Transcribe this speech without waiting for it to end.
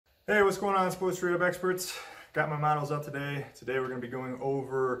Hey, what's going on, sports rehab experts? Got my models out today. Today we're going to be going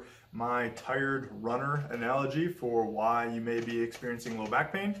over my tired runner analogy for why you may be experiencing low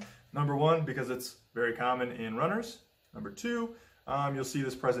back pain. Number one, because it's very common in runners. Number two, you'll see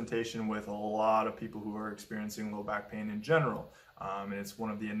this presentation with a lot of people who are experiencing low back pain in general. And it's one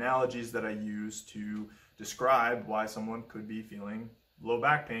of the analogies that I use to describe why someone could be feeling low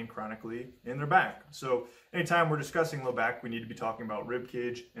back pain chronically in their back. So anytime we're discussing low back, we need to be talking about rib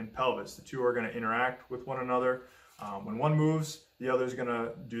cage and pelvis. The two are going to interact with one another. When one moves, the other is going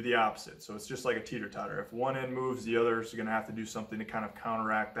to do the opposite. So it's just like a teeter-totter. If one end moves, the other is going to have to do something to kind of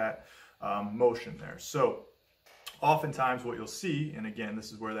counteract that motion there. So oftentimes what you'll see, and again,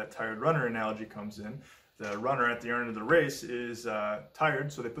 this is where that tired runner analogy comes in, the runner at the end of the race is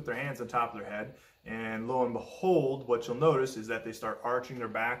tired, so they put their hands on top of their head, and lo and behold, what you'll notice is that they start arching their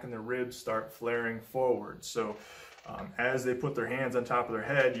back and their ribs start flaring forward. So as they put their hands on top of their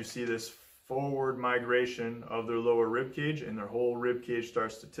head, you see this forward migration of their lower rib cage, and their whole rib cage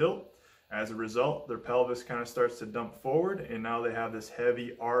starts to tilt. As a result, their pelvis kind of starts to dump forward, and now they have this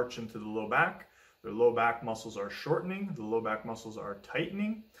heavy arch into the low back. Their low back muscles are shortening, the low back muscles are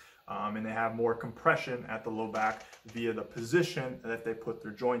tightening, and they have more compression at the low back via the position that they put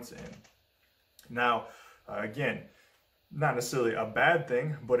their joints in. Now, again, not necessarily a bad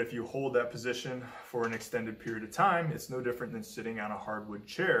thing, but if you hold that position for an extended period of time, it's no different than sitting on a hardwood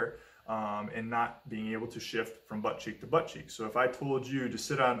chair and not being able to shift from butt cheek to butt cheek. So if I told you to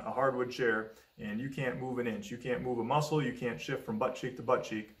sit on a hardwood chair and you can't move an inch, you can't move a muscle, you can't shift from butt cheek to butt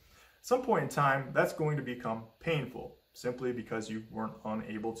cheek, at some point in time, that's going to become painful, simply because you weren't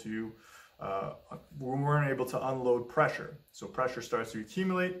able to unload pressure. So pressure starts to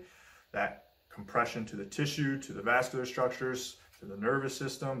accumulate, that compression to the tissue, to the vascular structures, to the nervous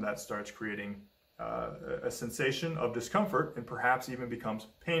system, that starts creating a sensation of discomfort and perhaps even becomes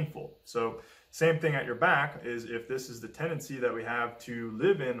painful. So same thing at your back is, if this is the tendency that we have to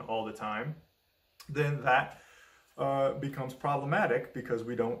live in all the time, then that becomes problematic because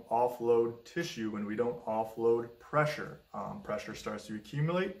we don't offload tissue and we don't offload pressure. Pressure starts to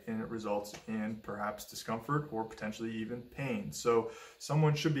accumulate and it results in perhaps discomfort or potentially even pain. So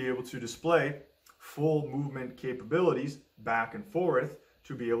someone should be able to display full movement capabilities back and forth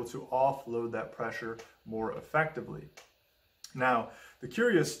to be able to offload that pressure more effectively. Now, the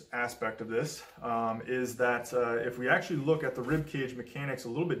curious aspect of this is that if we actually look at the rib cage mechanics a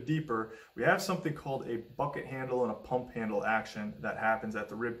little bit deeper, we have something called a bucket handle and a pump handle action that happens at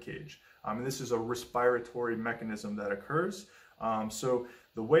the rib cage. And this is a respiratory mechanism that occurs. So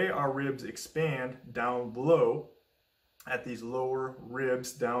the way our ribs expand down below at these lower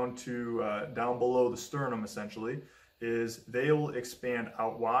ribs down below the sternum, essentially, is they will expand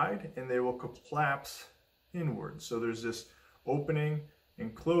out wide and they will collapse inward. So there's this opening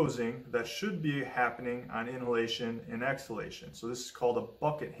and closing that should be happening on inhalation and exhalation. So this is called a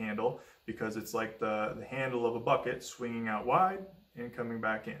bucket handle because it's like the handle of a bucket swinging out wide and coming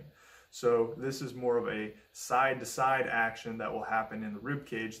back in. So this is more of a side-to-side action that will happen in the rib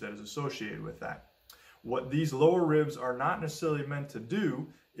cage that is associated with that. What these lower ribs are not necessarily meant to do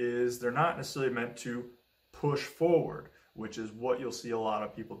is they're not necessarily meant to push forward, which is what you'll see a lot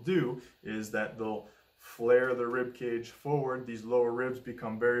of people do, is that they'll flare the rib cage forward. These lower ribs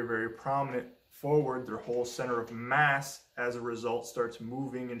become very, very prominent forward. Their whole center of mass, as a result, starts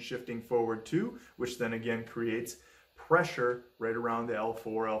moving and shifting forward too, which then again creates pressure right around the L4,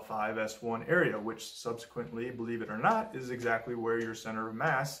 L5, S1 area, which subsequently, believe it or not, is exactly where your center of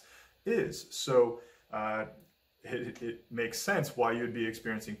mass is. So it makes sense why you'd be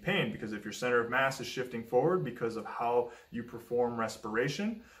experiencing pain, because if your center of mass is shifting forward because of how you perform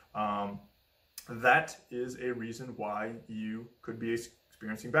respiration, that is a reason why you could be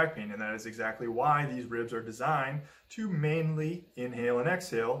experiencing back pain. And that is exactly why these ribs are designed to mainly inhale and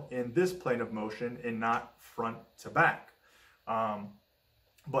exhale in this plane of motion and not front to back.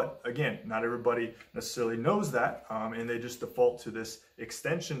 But again, not everybody necessarily knows that, and they just default to this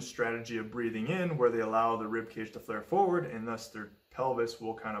extension strategy of breathing in, where they allow the rib cage to flare forward, and thus their pelvis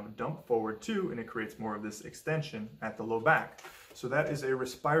will kind of dump forward too, and it creates more of this extension at the low back. So that is a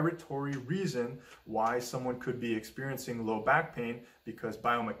respiratory reason why someone could be experiencing low back pain, because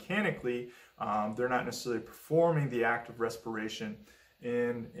biomechanically, they're not necessarily performing the act of respiration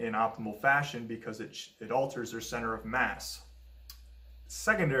in optimal fashion because it alters their center of mass.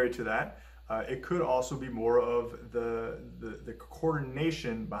 Secondary to that, it could also be more of the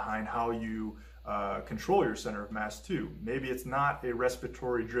coordination behind how you control your center of mass too. Maybe it's not a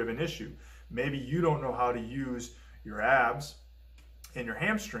respiratory driven issue. Maybe you don't know how to use your abs and your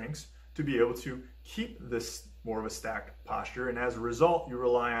hamstrings to be able to keep this more of a stacked posture. And as a result, you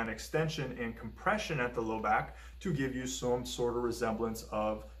rely on extension and compression at the low back to give you some sort of resemblance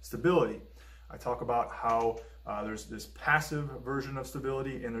of stability. I talk about how there's this passive version of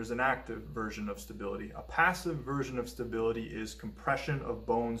stability and there's an active version of stability. A passive version of stability is compression of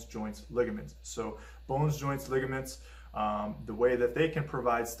bones, joints, ligaments. So bones, joints, ligaments, the way that they can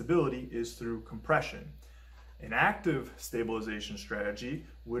provide stability is through compression. An active stabilization strategy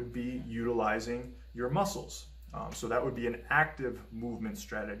would be utilizing your muscles. So that would be an active movement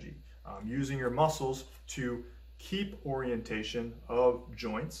strategy, using your muscles to keep orientation of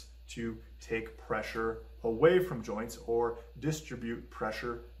joints, to take pressure away from joints or distribute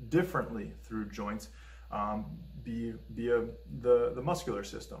pressure differently through joints via the muscular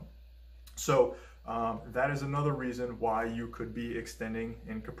system. So that is another reason why you could be extending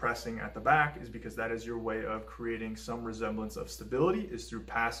and compressing at the back, is because that is your way of creating some resemblance of stability, is through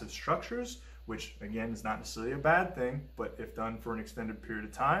passive structures, which again is not necessarily a bad thing, but if done for an extended period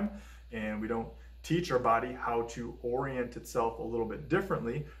of time and we don't teach our body how to orient itself a little bit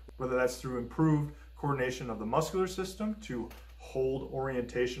differently, whether that's through improved coordination of the muscular system to hold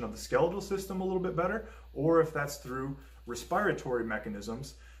orientation of the skeletal system a little bit better, or if that's through respiratory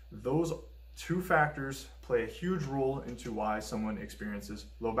mechanisms, those two factors play a huge role into why someone experiences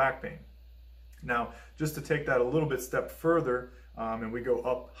low back pain. Now, just to take that a little bit step further, and we go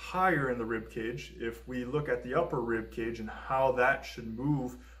up higher in the rib cage, if we look at the upper rib cage and how that should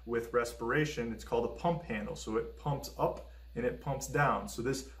move with respiration, it's called a pump handle. So it pumps up and it pumps down. So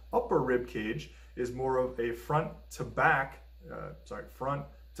this upper rib cage is more of a front to back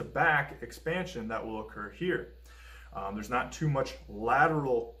expansion that will occur here. There's not too much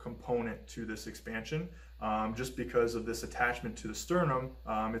lateral component to this expansion, just because of this attachment to the sternum.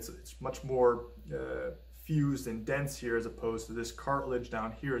 It's much more fused and dense here, as opposed to this cartilage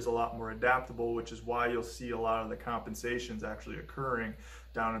down here is a lot more adaptable, which is why you'll see a lot of the compensations actually occurring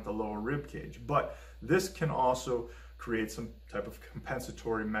down at the lower rib cage. But this can also create some type of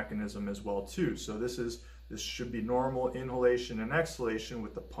compensatory mechanism as well too. So this should be normal inhalation and exhalation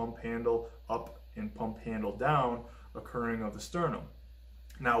with the pump handle up and pump handle down occurring of the sternum.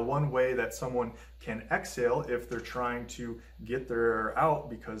 Now, one way that someone can exhale if they're trying to get their air out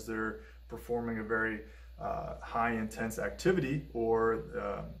because they're performing a very high intense activity, or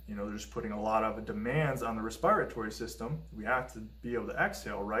they're just putting a lot of demands on the respiratory system, we have to be able to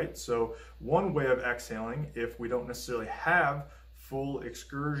exhale, right? So one way of exhaling, if we don't necessarily have full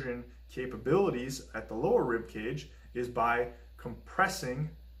excursion capabilities at the lower rib cage, is by compressing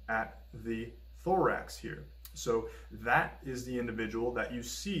at the thorax here. So that is the individual that you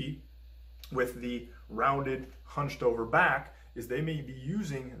see with the rounded, hunched over back, is they may be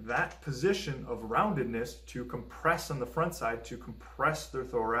using that position of roundedness to compress on the front side, to compress their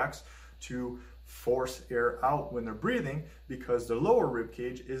thorax, to force air out when they're breathing, because the lower rib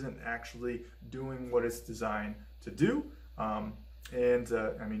cage isn't actually doing what it's designed to do. I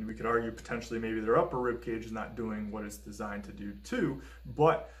mean, we could argue potentially maybe their upper rib cage is not doing what it's designed to do too,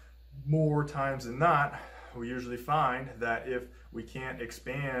 but more times than not, we usually find that if we can't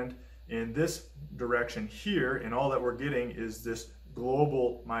expand in this direction here, and all that we're getting is this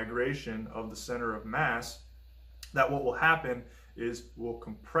global migration of the center of mass, that what will happen is we'll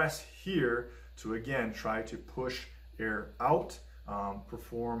compress here to again try to push air out,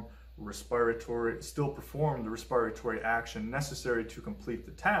 perform the respiratory action necessary to complete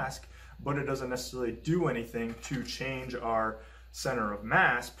the task, but it doesn't necessarily do anything to change our center of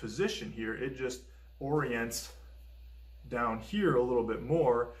mass position here. It just orients down here a little bit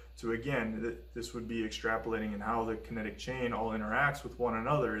more to, again, this would be extrapolating in how the kinetic chain all interacts with one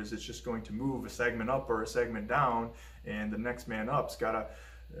another, is it's just going to move a segment up or a segment down, and the next man up's got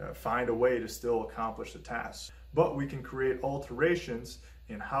to find a way to still accomplish the task. But we can create alterations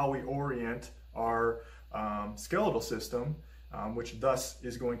in how we orient our skeletal system, which thus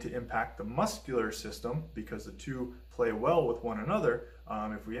is going to impact the muscular system, because the two play well with one another.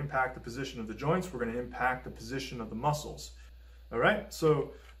 If we impact the position of the joints, we're going to impact the position of the muscles. All right,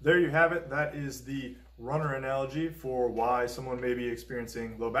 so there you have it. That is the runner analogy for why someone may be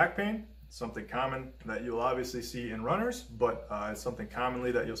experiencing low back pain. It's something common that you'll obviously see in runners, but it's something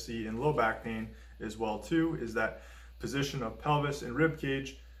commonly that you'll see in low back pain as well too, is that position of pelvis and rib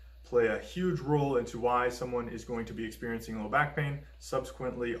cage play a huge role into why someone is going to be experiencing low back pain.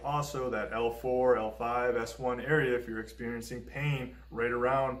 Subsequently, also that L4, L5, S1 area, if you're experiencing pain right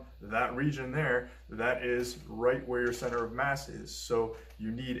around that region there, that is right where your center of mass is. So you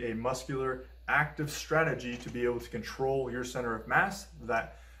need a muscular active strategy to be able to control your center of mass.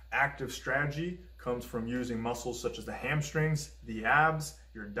 That active strategy comes from using muscles such as the hamstrings, the abs,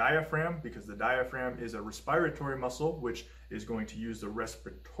 your diaphragm, because the diaphragm is a respiratory muscle, which is going to use the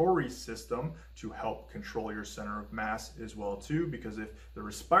respiratory system to help control your center of mass as well too, because if the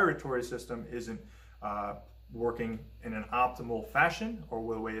respiratory system isn't working in an optimal fashion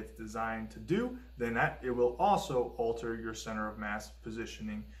or the way it's designed to do, then it will also alter your center of mass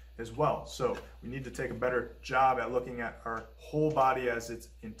positioning as well. So we need to take a better job at looking at our whole body as its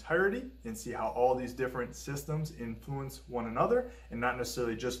entirety and see how all these different systems influence one another, and not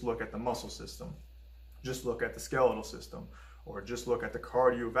necessarily just look at the muscle system, just look at the skeletal system, or just look at the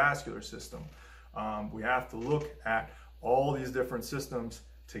cardiovascular system. We have to look at all these different systems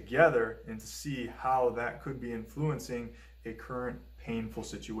together and to see how that could be influencing a current painful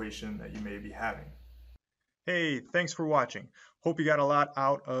situation that you may be having. Hey, thanks for watching. Hope you got a lot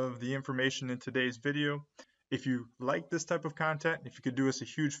out of the information in today's video. If you like this type of content, if you could do us a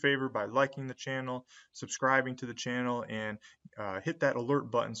huge favor by liking the channel, subscribing to the channel, and hit that alert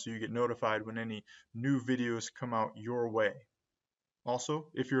button so you get notified when any new videos come out your way. Also,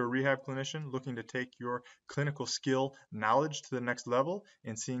 if you're a rehab clinician looking to take your clinical skill knowledge to the next level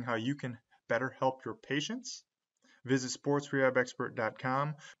and seeing how you can better help your patients, visit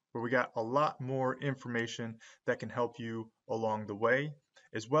sportsrehabexpert.com, where we got a lot more information that can help you along the way,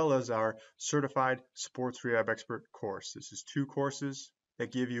 as well as our certified sports rehab expert course. This is 2 courses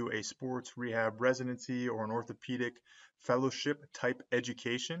that give you a sports rehab residency or an orthopedic fellowship type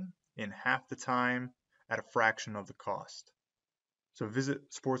education in half the time at a fraction of the cost. So visit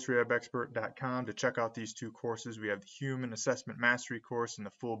sportsrehabexpert.com to check out these 2 courses. We have the Human Assessment Mastery course and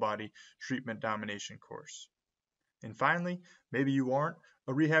the Full Body Treatment Domination course. And finally, maybe you aren't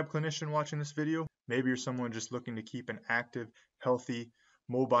a rehab clinician watching this video. Maybe you're someone just looking to keep an active, healthy,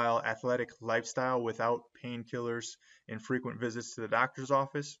 mobile, athletic lifestyle without painkillers and frequent visits to the doctor's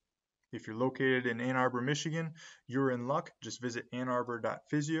office. If you're located in Ann Arbor, Michigan, you're in luck. Just visit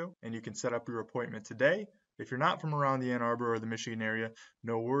annarbor.physio and you can set up your appointment today. If you're not from around the Ann Arbor or the Michigan area,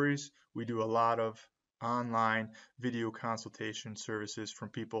 no worries. We do a lot of online video consultation services from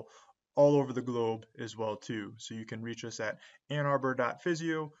people all over the globe as well too. So you can reach us at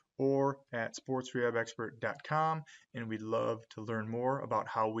annarbor.physio or at sportsrehabexpert.com, and we'd love to learn more about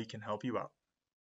how we can help you out.